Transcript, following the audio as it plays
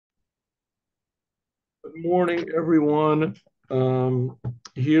Morning, everyone.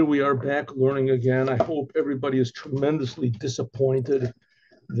 Here we are back learning again. I hope everybody is tremendously disappointed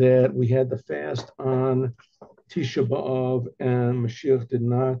that we had the fast on Tisha B'Av and Moshiach did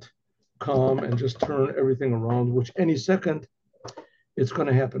not come and just turn everything around, which any second it's going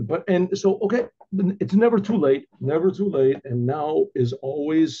to happen. Okay, it's never too late, and now is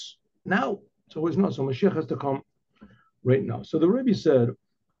always now. It's always now. So Moshiach has to come right now. So the Rebbe said,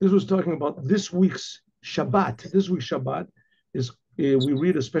 this was talking about this week's Shabbat. This week's Shabbat is we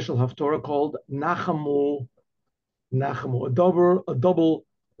read a special haftorah called Nachamu, a double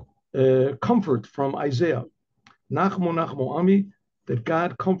comfort from Isaiah. Nachamu Ami, that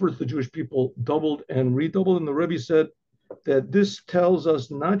God comforts the Jewish people doubled and redoubled. And the Rebbe said that this tells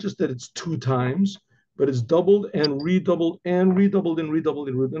us not just that it's two times, but it's doubled and redoubled and redoubled and redoubled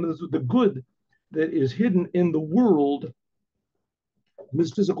and redoubled. And the good that is hidden in the world, in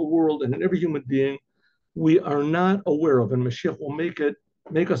this physical world, and in every human being, we are not aware of, and Mashiach will make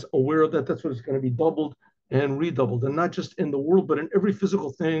us aware of that. That's what it's going to be, doubled and redoubled, and not just in the world, but in every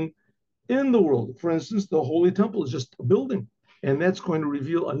physical thing in the world. For instance, the Holy Temple is just a building, and that's going to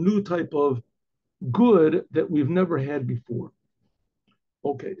reveal a new type of good that we've never had before.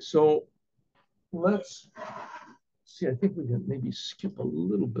 Okay, so let's see. I think we can maybe skip a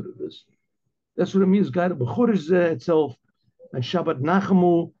little bit of this. That's what it means, God, B'chodesh itself, and Shabbat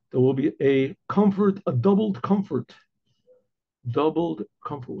Nachamu, there will be a comfort, a doubled comfort. Doubled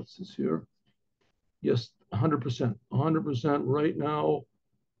comfort. What's this here? Yes, 100%. 100% right now.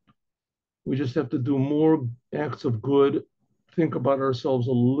 We just have to do more acts of good, think about ourselves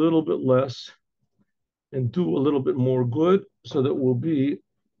a little bit less, and do a little bit more good so that we'll be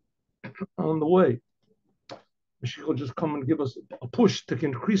on the way. Mashiach will just come and give us a push to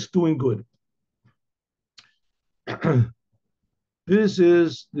increase doing good. This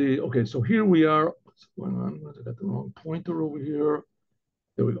is okay, so here we are. What's going on? I got the wrong pointer over here.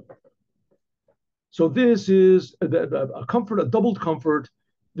 There we go. So this is a comfort, a doubled comfort.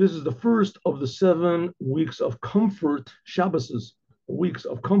 This is the first of the 7 weeks of comfort, Shabbos, weeks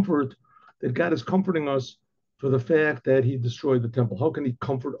of comfort, that God is comforting us for the fact that he destroyed the temple. How can he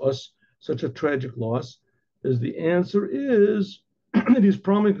comfort us such a tragic loss? As the answer is that he's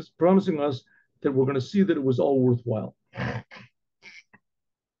promising us that we're going to see that it was all worthwhile.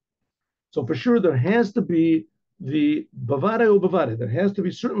 So for sure, there has to be the bavare o bavare.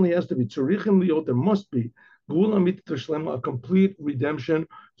 Certainly has to be tzurichim liot. There must be Geula mitzvah, a complete redemption.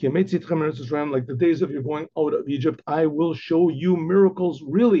 Like the days of you going out of Egypt, I will show you miracles.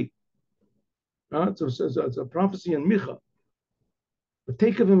 Really, it's a prophecy in Micha. The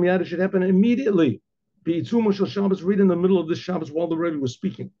take of him yad should happen immediately. Beitzumo Shabbos, read in the middle of this Shabbos while the Rebbe was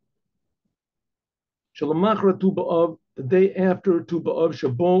speaking. Shalamachra tu ba'av, the day after Tu B'Av,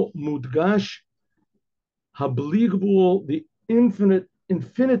 Shabo Mudgash, Habligabul, the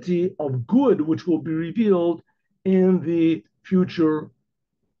infinity of good which will be revealed in the future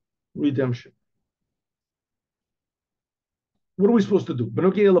redemption. What are we supposed to do?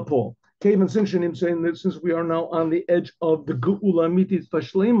 Benoki Elapol. Cave and Sinshanim saying that since we are now on the edge of the Geula Mitit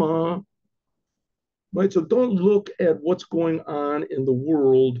Fashlema, right? So don't look at what's going on in the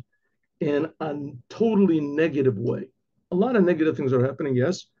world in a totally negative way. A lot of negative things are happening,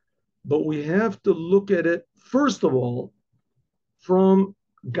 yes, but we have to look at it, first of all, from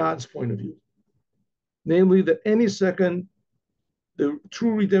God's point of view. Namely, that any second, the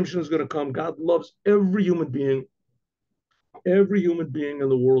true redemption is going to come. God loves every human being. Every human being in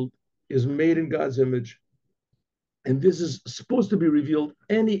the world is made in God's image. And this is supposed to be revealed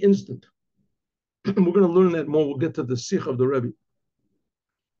any instant. We're going to learn that more. We'll get to the Sikh of the Rebbe.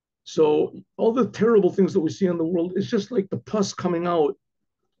 So all the terrible things that we see in the world is just like the pus coming out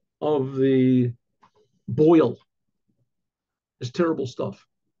of the boil. It's terrible stuff.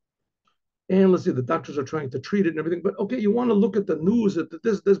 And let's see, the doctors are trying to treat it and everything. But okay, you want to look at the news, at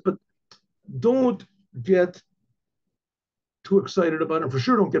this, but don't get too excited about it. For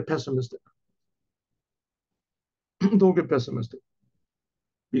sure, don't get pessimistic. Don't get pessimistic.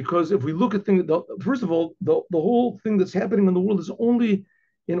 Because if we look at things, first of all, the whole thing that's happening in the world is only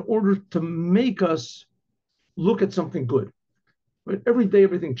in order to make us look at something good. Right? Every day,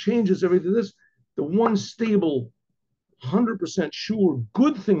 everything changes, everything. The one stable, 100% sure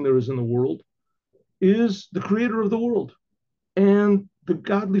good thing there is in the world is the creator of the world and the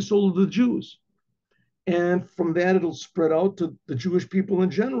godly soul of the Jews. And from that, it'll spread out to the Jewish people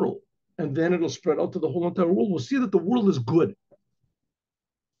in general. And then it'll spread out to the whole entire world. We'll see that the world is good.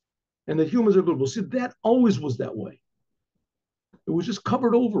 And that humans are good. We'll see that always was that way. It was just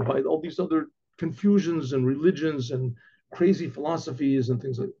covered over by all these other confusions and religions and crazy philosophies and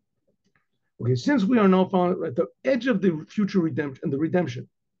things like that. Okay, since we are now found at the edge of the future redemption and the redemption,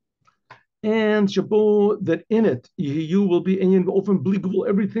 and Shabo, that in it you will be often believable,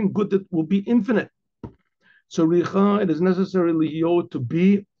 everything good that will be infinite. So Richa, it is necessary to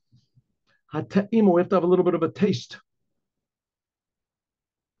be hata'imo. We have to have a little bit of a taste.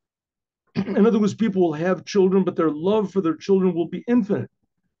 In other words, people will have children, but their love for their children will be infinite.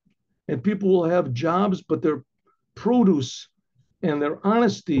 And people will have jobs, but their produce and their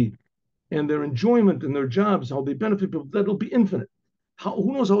honesty and their enjoyment in their jobs, how they benefit people, that'll be infinite.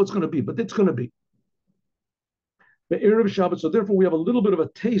 Who knows how it's going to be, but it's going to be. The Erev Shabbat, so therefore we have a little bit of a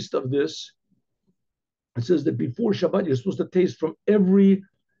taste of this. It says that before Shabbat, you're supposed to taste from every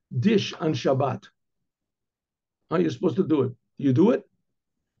dish on Shabbat. How are you supposed to do it? You do it?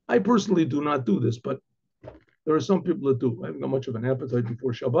 I personally do not do this, but there are some people that do. I haven't got much of an appetite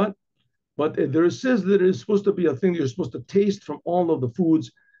before Shabbat. But there says that it is supposed to be a thing you're supposed to taste from all of the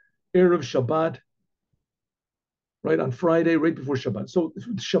foods, Erev Shabbat, right, on Friday, right before Shabbat. So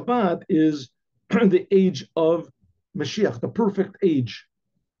Shabbat is the age of Mashiach, the perfect age.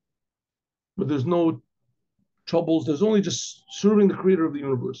 But there's no troubles. There's only just serving the creator of the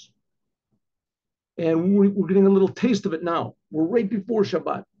universe. And we're getting a little taste of it now. We're right before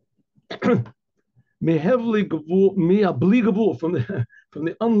Shabbat. From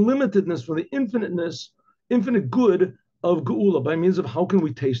the unlimitedness, from the infinite good of Geula, by means of how can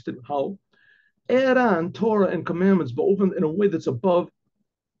we taste it? How? Add on Torah and commandments, but open in a way that's above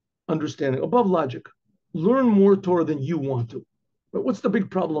understanding, above logic. Learn more Torah than you want to. But what's the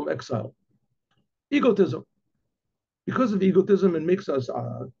big problem of exile? Egotism. Because of egotism, it makes us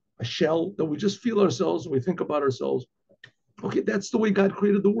a shell that we just feel ourselves and we think about ourselves. Okay, that's the way God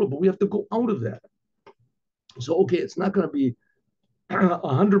created the world, but we have to go out of that. So, okay, it's not going to be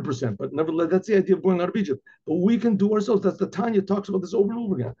 100%, but nevertheless, that's the idea of going out of Egypt. But we can do ourselves. That's the Tanya talks about this over and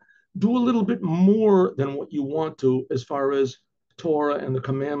over again. Do a little bit more than what you want to as far as Torah and the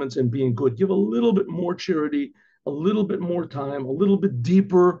commandments and being good. Give a little bit more charity, a little bit more time, a little bit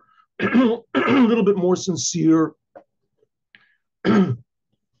deeper, a little bit more sincere. And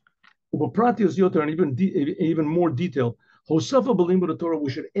even more detailed. Hosafa b'limud the Torah. We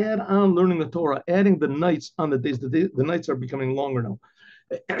should add on learning the Torah, adding the nights on the days. The nights are becoming longer now.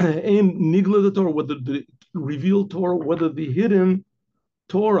 And nigla the Torah, whether the revealed Torah, whether the hidden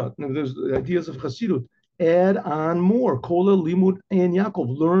Torah. Now, there's the ideas of Hasidut. Add on more. Kola limud ein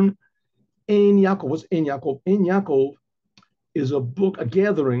Yaakov. Learn ein Yaakov. What's ein Yaakov? Ein Yaakov is a book, a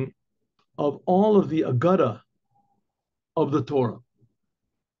gathering of all of the Agada of the Torah.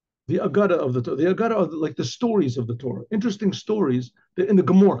 The Agada of the Torah. The Agada are like the stories of the Torah. Interesting stories in the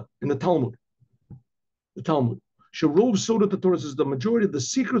Gemara, in the Talmud. The Talmud. Sharov Soda the Torah says the majority of the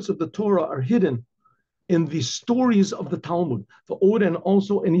secrets of the Torah are hidden in the stories of the Talmud. For Od and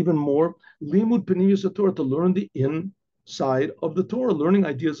also, and even more, Limud Peniyus Torah, to learn the inside of the Torah, learning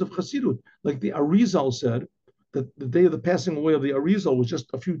ideas of Chassidut. Like the Arizal said, that the day of the passing away of the Arizal was just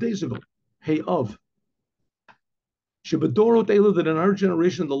a few days ago. Hey of. Shebedorot Ela, that in our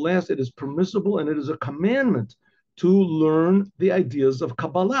generation, the last, it is permissible and it is a commandment to learn the ideas of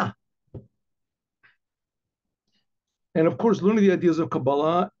Kabbalah. And of course, learning the ideas of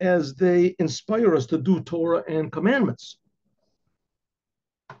Kabbalah as they inspire us to do Torah and commandments.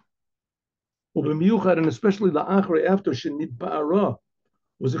 And especially the Achre after Shenit Ba'ara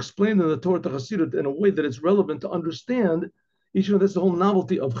was explained in the Torah to Hasidut in a way that it's relevant to understand. That's the whole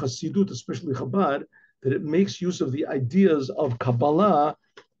novelty of Hasidut, especially Chabad, that it makes use of the ideas of Kabbalah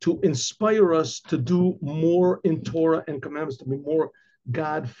to inspire us to do more in Torah and commandments, to be more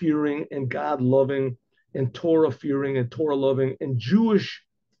God-fearing and God-loving and Torah-fearing and Torah-loving and Jewish,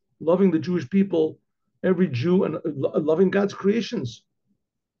 loving the Jewish people, every Jew, and loving God's creations.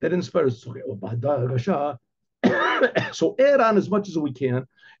 That inspires us. So add on as much as we can,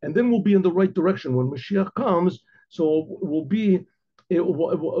 and then we'll be in the right direction when Mashiach comes. So we'll be,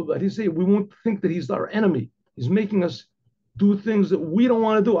 how do you say, we won't think that he's our enemy. He's making us do things that we don't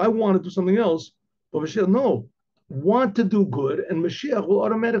want to do. I want to do something else, but Mashiach, no, want to do good, and Mashiach will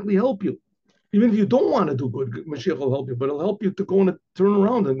automatically help you. Even if you don't want to do good, Mashiach will help you, but it'll help you to turn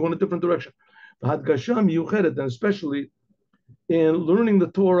around and go in a different direction. And especially in learning the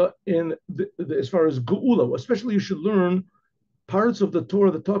Torah as far as Geula, especially you should learn parts of the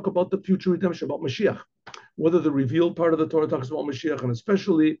Torah that talk about the future redemption, about Mashiach. Whether the revealed part of the Torah talks about Mashiach, and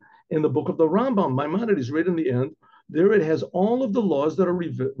especially in the book of the Rambam, Maimonides, right in the end, there it has all of the laws that are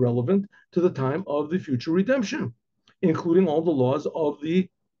relevant to the time of the future redemption, including all the laws of the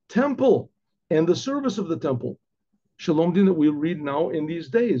temple and the service of the temple. Shalom din that we read now in these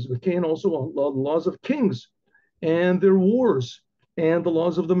days. The Cain also the laws of kings and their wars and the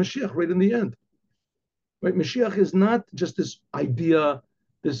laws of the Mashiach right in the end. Right? Mashiach is not just this idea,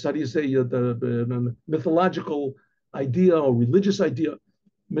 this, how do you say, the mythological idea or religious idea.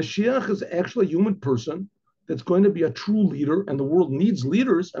 Mashiach is actually a human person that's going to be a true leader, and the world needs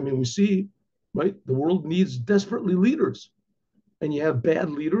leaders. I mean, we see, right? The world needs desperately leaders. And you have bad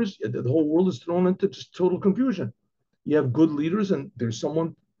leaders, the whole world is thrown into just total confusion. You have good leaders, and there's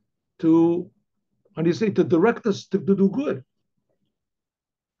someone to, how do you say, to direct us to do good.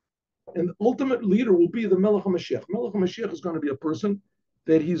 And the ultimate leader will be the Melech HaMashiach. Melech HaMashiach is going to be a person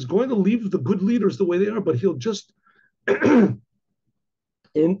that he's going to leave the good leaders the way they are, but he'll just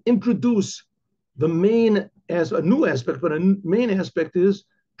introduce the main, as a new aspect, but a main aspect is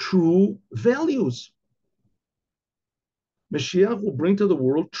true values. Mashiach will bring to the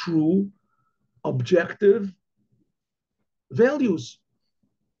world true, objective values.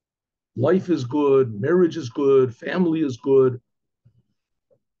 Life is good, marriage is good, family is good,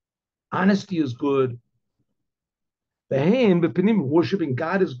 honesty is good. The Hein, the Panim, worshiping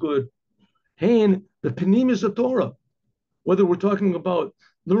God is good. Hein, the Panim is a Torah. Whether we're talking about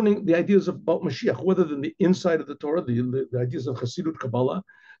learning the ideas about Mashiach, whether than the inside of the Torah, the ideas of Hasidut Kabbalah,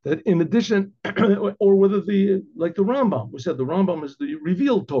 that in addition, or whether like the Rambam, we said the Rambam is the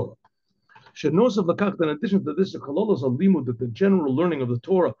revealed Torah. Shenosav Lakach, in addition to this, the Kalolos Alimud, that the general learning of the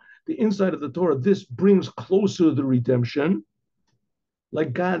Torah, the inside of the Torah, this brings closer the redemption.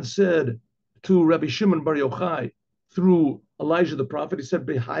 Like God said to Rabbi Shimon Bar Yochai through Elijah the prophet, he said,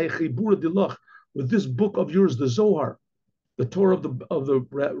 with this book of yours, the Zohar, the Torah of the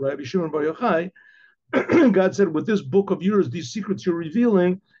Rabbi Shimon Bar Yochai, God said, with this book of yours, these secrets you're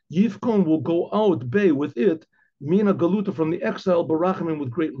revealing, Yifkon will go out, Bay, with it, Mina Galuta, from the exile, Barachim, with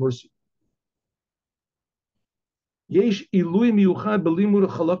great mercy. Yesh ilui miyuchad belimud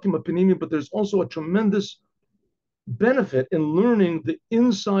chalakim apinimi, but there's also a tremendous benefit in learning the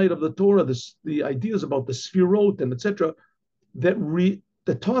inside of the Torah, the ideas about the sfirot and etc., that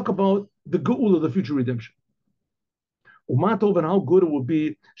talk about the Geula, the future redemption. Umatov, and how good it would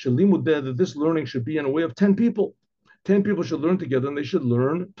be shalimud that this learning should be in a way of 10 people. 10 people should learn together, and they should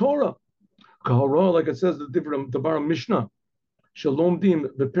learn Torah. Kahara, like it says the different Dvar Mishnah. Shalom dim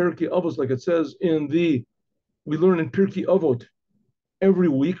the Pirkei Avos, like it says we learn in Pirkei Avot every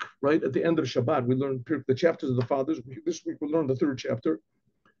week, right? At the end of Shabbat, we learn the chapters of the fathers. This week we learn the third chapter.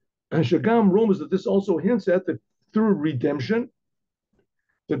 And Shagam Rome is that this also hints at the third redemption,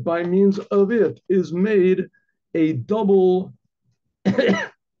 that by means of it is made a double,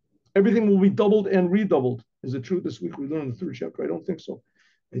 everything will be doubled and redoubled. Is it true this week we learn the third chapter? I don't think so.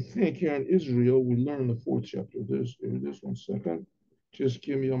 I think here in Israel we learn the fourth chapter. There's 1 second. Just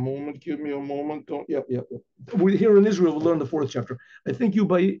give me a moment. Don't. Yep. We here in Israel we learn the fourth chapter. I think you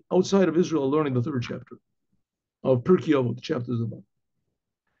by outside of Israel are learning the third chapter of Pirkei Avot, the chapters of that.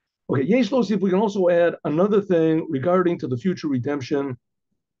 Okay, Yeshlo, see if we can also add another thing regarding to the future redemption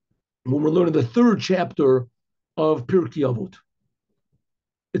when we're learning the third chapter of Pirkei Avot.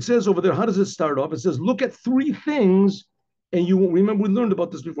 It says over there, how does it start off? It says, look at three things, and you won't, remember we learned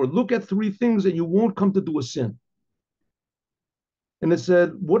about this before, look at three things and you won't come to do a sin. And it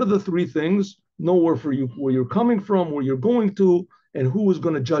said, what are the three things? Know where you're coming from, where you're going to, and who is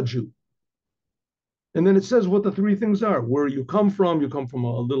going to judge you. And then it says what the three things are. Where you come from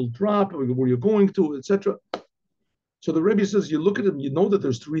a little drop, where you're going to, etc. So the Rebbe says, you look at it, you know that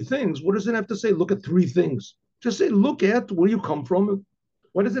there's three things. What does it have to say? Look at three things. Just say, look at where you come from.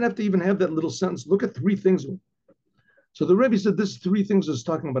 Why does it have to even have that little sentence? Look at three things. So the Rebbe said this three things is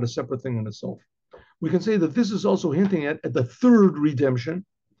talking about a separate thing in itself. We can say that this is also hinting at the third redemption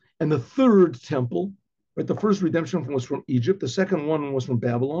and the third temple. Right? The first redemption was from Egypt. The second one was from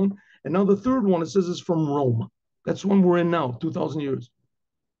Babylon. And now the third one, it says, is from Rome. That's one we're in now, 2,000 years.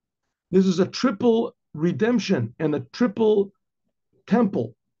 This is a triple redemption and a triple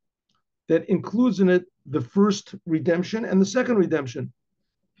temple that includes in it the first redemption and the second redemption.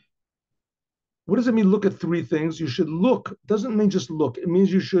 What does it mean, look at three things? You should look. It doesn't mean just look. It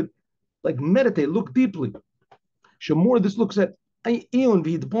means you should meditate, look deeply. Shamor, this looks at Eon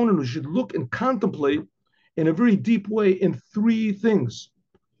V'Hidbonon. You should look and contemplate in a very deep way in three things.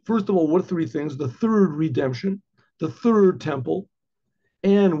 First of all, what three things? The third redemption, the third temple,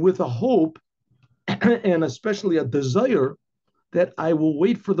 and with a hope and especially a desire that I will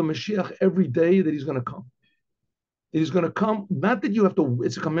wait for the Mashiach every day that he's going to come. That he's going to come, not that you have to,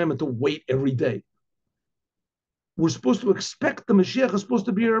 it's a commandment to wait every day. We're supposed to expect the Mashiach is supposed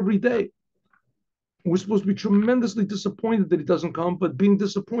to be here every day. We're supposed to be tremendously disappointed that he doesn't come, but being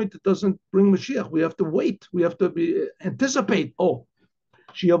disappointed doesn't bring Mashiach. We have to wait. We have to anticipate.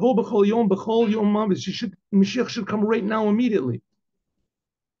 Mashiach should come right now immediately.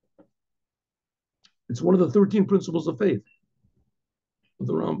 It's one of the 13 principles of faith of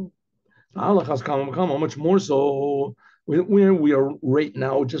the Rambam. How much more so we are right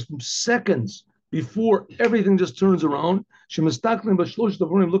now, just seconds before everything just turns around.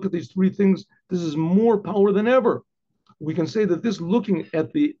 Look at these three things. This is more power than ever. We can say that this, looking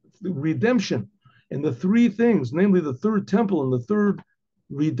at the redemption and the three things, namely the third temple and the third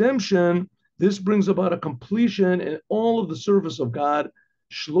redemption, this brings about a completion in all of the service of God.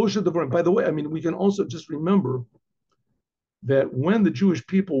 By the way, I mean, we can also just remember that when the Jewish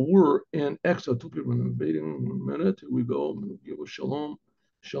people were in exile, two people in debating, 1 minute, here we go, shalom,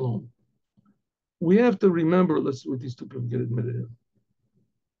 shalom. We have to remember, let's see what these two people get admitted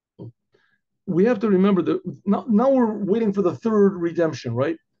in. We have to remember that now we're waiting for the third redemption,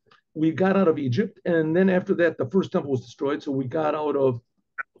 right? We got out of Egypt, and then after that, the first temple was destroyed, so we got out of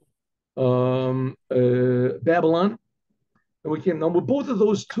Babylon, and we came. Now, with both of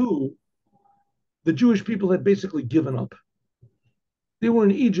those two, the Jewish people had basically given up. They were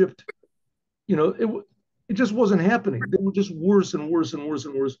in Egypt, it just wasn't happening. They were just worse and worse and worse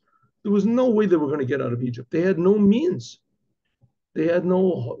and worse. There was no way they were going to get out of Egypt. They had no means. They had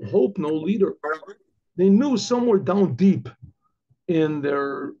no hope, no leader. They knew somewhere down deep in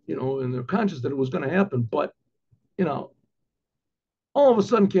their conscience that it was going to happen. But, all of a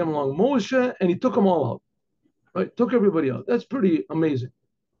sudden came along Moshe and he took them all out, right? Took everybody out. That's pretty amazing.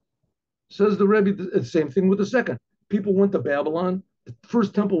 Says the Rebbe, the same thing with the second. People went to Babylon. The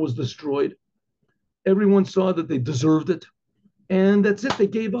first temple was destroyed. Everyone saw that they deserved it. And that's it. They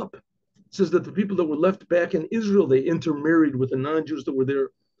gave up. It says that the people that were left back in Israel, they intermarried with the non-Jews that were there.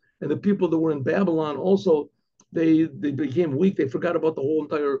 And the people that were in Babylon also, they became weak. They forgot about the whole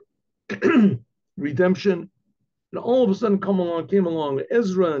entire redemption. And all of a sudden came along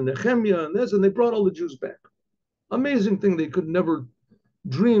Ezra and Nehemiah and they brought all the Jews back. Amazing thing they could never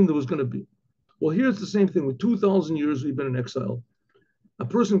dream there was going to be. Well, here's the same thing. With 2,000 years, we've been in exile. A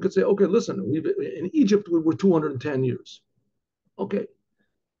person could say, okay, listen, in Egypt, we were 210 years. Okay.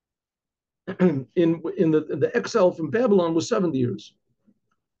 In the exile from Babylon was 70 years.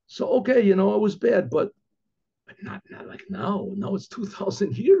 So, okay, it was bad, but not like now. Now it's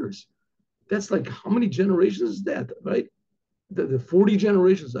 2,000 years. That's like, how many generations is that, right? The 40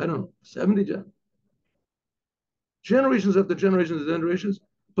 generations, I don't know, 70 generations after generations after generations.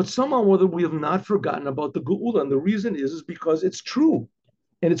 But somehow or other, we have not forgotten about the Geula. And the reason is because it's true.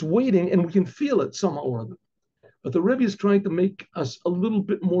 And it's waiting, and we can feel it somehow or other. But the Rebbe is trying to make us a little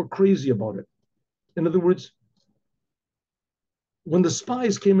bit more crazy about it. In other words, when the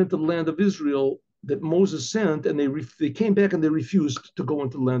spies came into the land of Israel that Moses sent, and they came back and they refused to go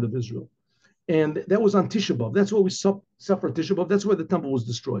into the land of Israel. And that was on Tisha B'Av. That's why we suffer Tisha B'Av. That's why the temple was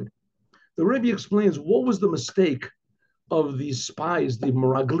destroyed. The Rebbe explains what was the mistake of these spies, the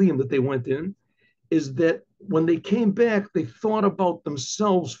Meraglim that they went in, is that when they came back, they thought about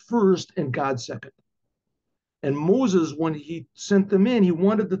themselves first and God second. And Moses, when he sent them in, he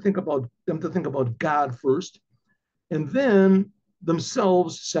wanted them to think about God first, and then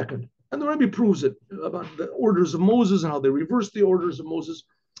themselves second. And the Rebbe proves it about the orders of Moses and how they reversed the orders of Moses.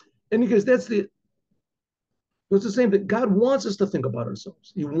 And because it's the same thing. God wants us to think about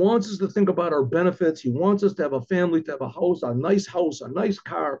ourselves. He wants us to think about our benefits. He wants us to have a family, to have a house, a nice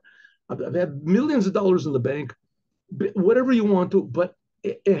car. I've had millions of dollars in the bank, whatever you want to, but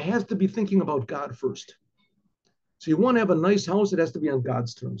it has to be thinking about God first. So you want to have a nice house, it has to be on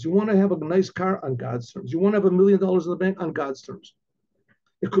God's terms. You want to have a nice car on God's terms. You want to have $1 million in the bank on God's terms.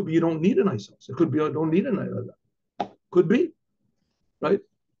 It could be you don't need a nice house. It could be you don't need a nice house. Could be, right?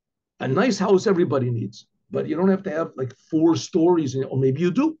 A nice house everybody needs, but you don't have to have like 4 stories, or maybe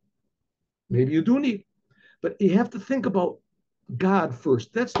you do. Maybe you do need. But you have to think about God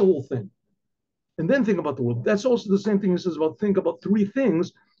first. That's the whole thing. And then think about the world. That's also the same thing he says about think about 3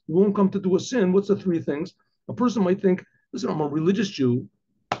 things. You won't come to do a sin. What's the 3 things? A person might think, listen, I'm a religious Jew,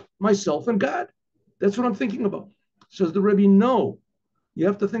 myself and God. That's what I'm thinking about. Says the Rebbe, no. You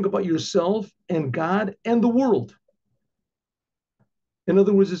have to think about yourself and God and the world. In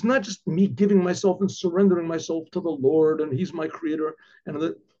other words, it's not just me giving myself and surrendering myself to the Lord and he's my creator.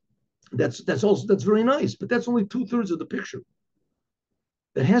 And that's very nice, but that's only 2/3 of the picture.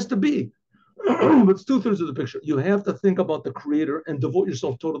 It has to be. But it's 2/3 of the picture. You have to think about the creator and devote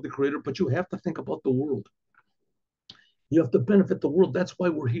yourself totally to the creator, but you have to think about the world. You have to benefit the world. That's why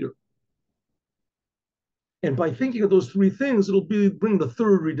we're here. And by thinking of those 3 things, it'll bring the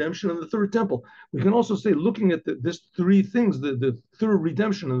third redemption and the third temple. We can also say, looking at this 3 things, the third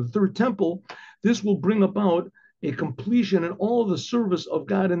redemption and the third temple, this will bring about a completion in all the service of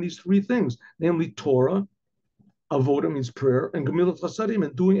God in these 3 things, namely Torah, avoda means prayer, and gemilat chasadim,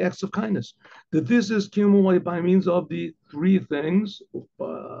 and doing acts of kindness. That this is kimul by means of the three things.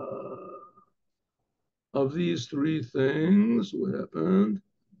 Of these three things, what happened?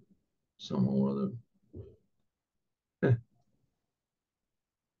 Somehow or other.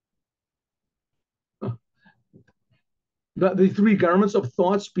 The three garments of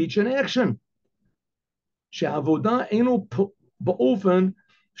thought, speech, and action. She'avodah eno ba'ofen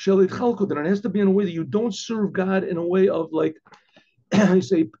shel itchalkut, and it has to be in a way that you don't serve God in a way of like, you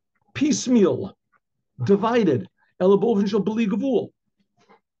say, piecemeal, divided. Ela ba'ofen shel b'li gavul.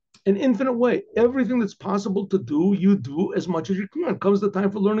 An infinite way. Everything that's possible to do, you do as much as you can. Comes the time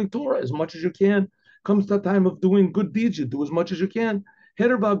for learning Torah as much as you can. Comes the time of doing good deeds, you do as much as you can.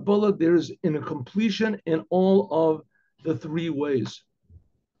 Heder ba'Bala, there's in a completion in all of the three ways.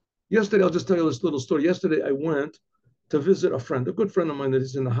 Yesterday, I'll just tell you this little story. Yesterday, I went to visit a friend, a good friend of mine that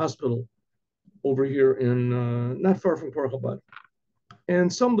is in the hospital over here in not far from Parchabad.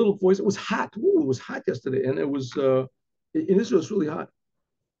 And some little voice, it was hot. Ooh, it was hot yesterday. And it was, in Israel, it's really hot.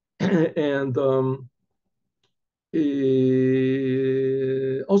 And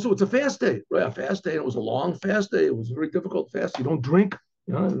also, it's a fast day, right? A fast day. And it was a long fast day. It was a very difficult fast. You don't drink,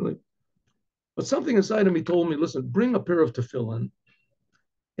 you know. Like, but something inside of me told me, listen, bring a pair of tefillin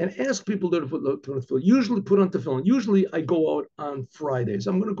and ask people to put tefillin. Usually put on tefillin. Usually I go out on Fridays.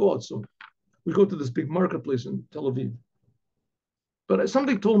 I'm going to go out soon. We go to this big marketplace in Tel Aviv. But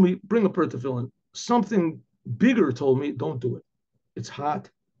something told me, bring a pair of tefillin. Something bigger told me, don't do it. It's hot.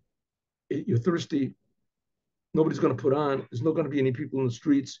 You're thirsty. Nobody's going to put on. There's not going to be any people in the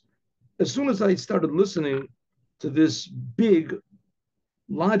streets. As soon as I started listening to this big,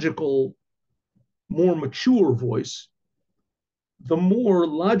 logical, more mature voice, the more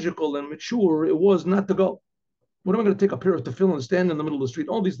logical and mature it was not to go. What am I going to take a pair of tefillin and stand in the middle of the street?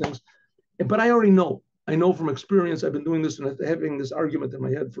 All these things. But I already know. I know from experience. I've been doing this and having this argument in my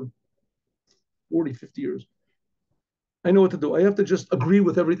head for 40, 50 years. I know what to do. I have to just agree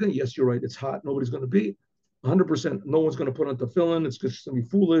with everything. Yes, you're right. It's hot. Nobody's going to be 100%. No one's going to put on tefillin. It's just going to be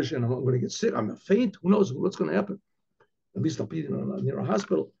foolish, and I'm going to get sick. I'm going to faint. Who knows what's going to happen? At least I'll be near a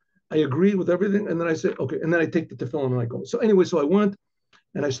hospital. I agree with everything, and then I say, okay, and then I take the tefillin and I go. So anyway, so I went,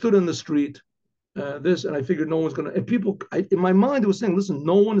 and I stood in the street, and I figured no one's going to, and people, in my mind, it was saying, listen,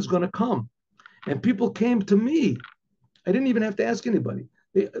 no one is going to come. And people came to me. I didn't even have to ask anybody.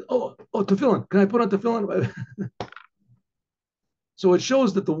 Tefillin, can I put on tefillin? So it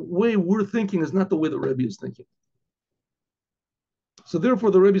shows that the way we're thinking is not the way the Rebbe is thinking. So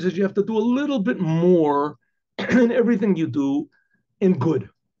therefore, the Rebbe says you have to do a little bit more in everything you do in good.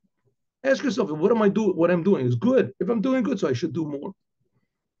 Ask yourself, what am I doing? What I'm doing is good. If I'm doing good, so I should do more.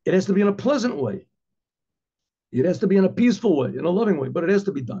 It has to be in a pleasant way. It has to be in a peaceful way, in a loving way, but it has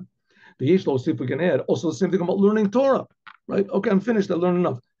to be done. The Yeshlo, see if we can add. Also, the same thing about learning Torah, right? Okay, I'm finished. I learned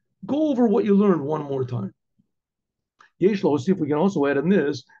enough. Go over what you learned one more time. Yeshlo, see if we can also add in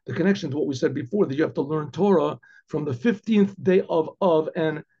this the connection to what we said before, that you have to learn Torah from the 15th day of,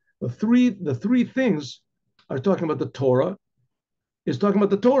 and the three things are talking about the Torah. Is talking about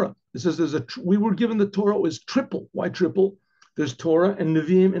the Torah. It says we were given the Torah is triple. Why triple? There's Torah and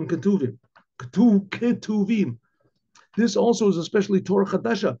Nevi'im and Ketuvim. Ketuvim. This also is especially Torah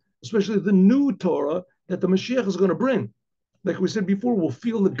Chadasha, especially the new Torah that the Moshiach is going to bring. Like we said before, we'll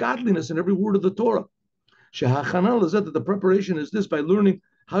feel the godliness in every word of the Torah. Shehachanal is that the preparation is this, by learning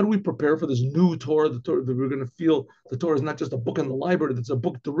how do we prepare for this new Torah, the Torah that we're going to feel the Torah is not just a book in the library, it's a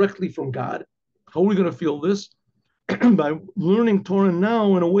book directly from God. How are we going to feel this? By learning Torah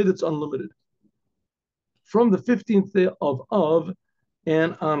now in a way that's unlimited. From the 15th day of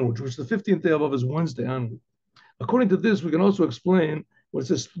and onwards, which the 15th day of is Wednesday onward. According to this, we can also explain what it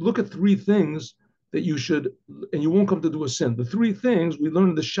says, look at three things that you should, and you won't come to do a sin. The three things we learned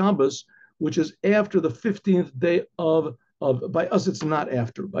in the Shabbos, which is after the 15th day of, by us it's not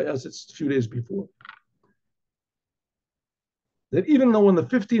after, by us it's a few days before. That even though on the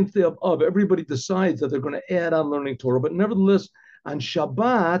 15th day of everybody decides that they're going to add on learning Torah, but nevertheless on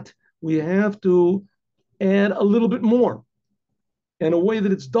Shabbat, we have to add a little bit more in a way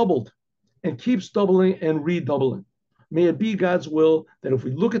that it's doubled and keeps doubling and redoubling. May it be God's will that if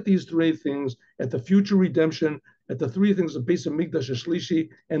we look at these three things, at the future redemption, at the three things of Beis Hamikdash Shlishi,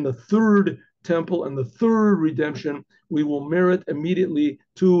 and the third temple and the third redemption, we will merit immediately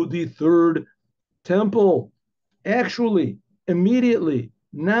to the third temple. Actually, immediately,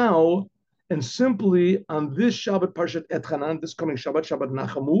 now, and simply on this Shabbat Parshat Et Hanan, this coming Shabbat, Shabbat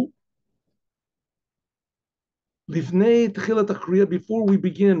Nachamu, Lifnei Tchilat HaKriya, before we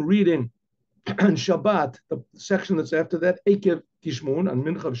begin reading on Shabbat, the section that's after that, Ekev Tishmun, on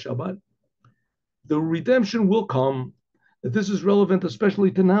Mincha of Shabbat, the redemption will come, that this is relevant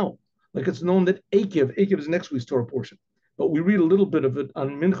especially to now. Like it's known that Akev is next week's Torah portion, but we read a little bit of it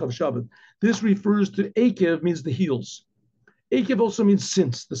on Mincha of Shabbat. This refers to Akev, means the heels. Akev also means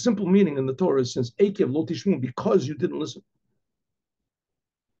since. The simple meaning in the Torah is since. Akev lo tishmun, because you didn't listen.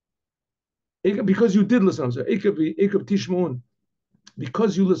 Akev, because you did listen. I'm sorry. Akev tishmun,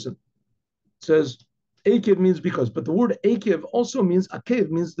 because you listen. It says Akev means because, but the word Akev also means Akev,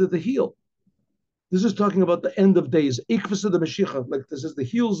 means the heel. This is talking about the end of days, Ikvus of the Mashiach, like this is the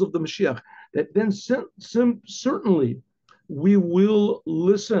heels of the Mashiach, that then certainly we will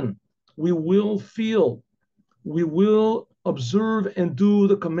listen, we will feel, we will observe and do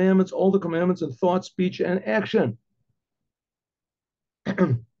the commandments, all the commandments in thought, speech, and action.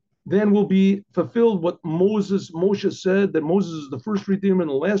 Then will be fulfilled what Moshe said, that Moses is the first Redeemer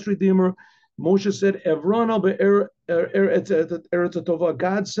and the last Redeemer. Moshe said, Evrana be'eretz tova.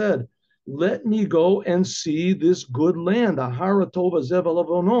 God said, let me go and see this good land. Ahara tova zev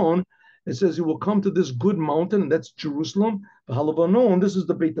alavonon. It says he will come to this good mountain, and that's Jerusalem. Halavonon, this is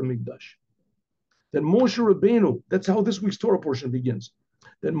the Beit HaMikdash. That Moshe Rabbeinu, that's how this week's Torah portion begins.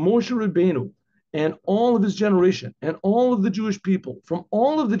 That Moshe Rabbeinu and all of his generation and all of the Jewish people from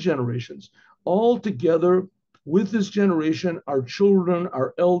all of the generations, all together with this generation, our children,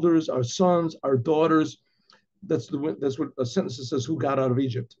 our elders, our sons, our daughters. That's what a sentence that says, who got out of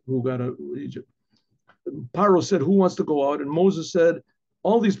Egypt? Who got out of Egypt? Paro said, who wants to go out? And Moses said,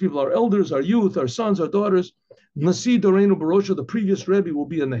 all these people, our elders, our youth, our sons, our daughters. Nasi Doreinu Barosha, the previous Rebbe, will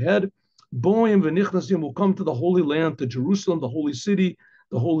be in the head. Boim v'nichnasim will come to the Holy Land, to Jerusalem, the holy city,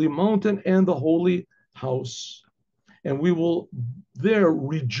 the holy mountain, and the holy house. And we will there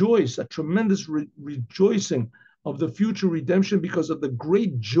rejoice, a tremendous rejoicing of the future redemption because of the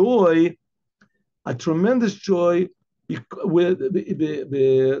great joy, a tremendous joy, with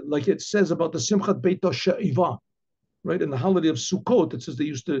like it says about the Simchat Beit She'iva, right? In the holiday of Sukkot, it says they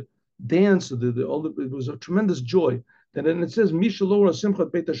used to dance. It was a tremendous joy. And then it says, Mishalora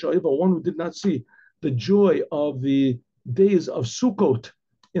Simchat Beit She'iva, one who did not see the joy of the days of Sukkot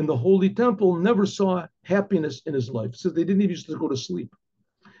in the Holy Temple, never saw happiness in his life. It says they didn't even used to go to sleep.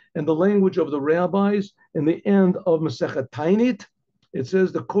 And the language of the rabbis in the end of Masechet Tainit, it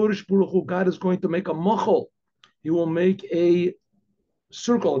says the Kodesh Baruch Hu, God is going to make a machal. He will make a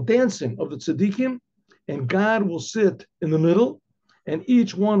circle, a dancing of the tzaddikim, and God will sit in the middle, and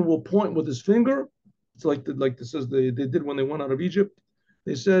each one will point with his finger. It's like this says they did when they went out of Egypt.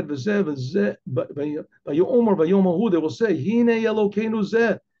 They said, they will say, Hine Elokeinu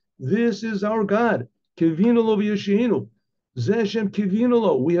zeh, this is our God. Kivinu lo v'yeshinu. Zeh Shem kivinu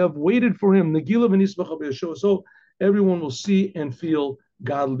lo. We have waited for him. Negila v'nismacha v'yesho. So everyone will see and feel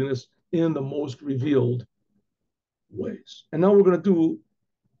godliness in the most revealed ways. And now we're going to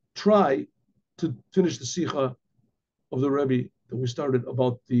try to finish the Sikha of the Rebbe that we started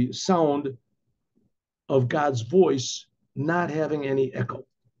about the sound of God's voice not having any echo.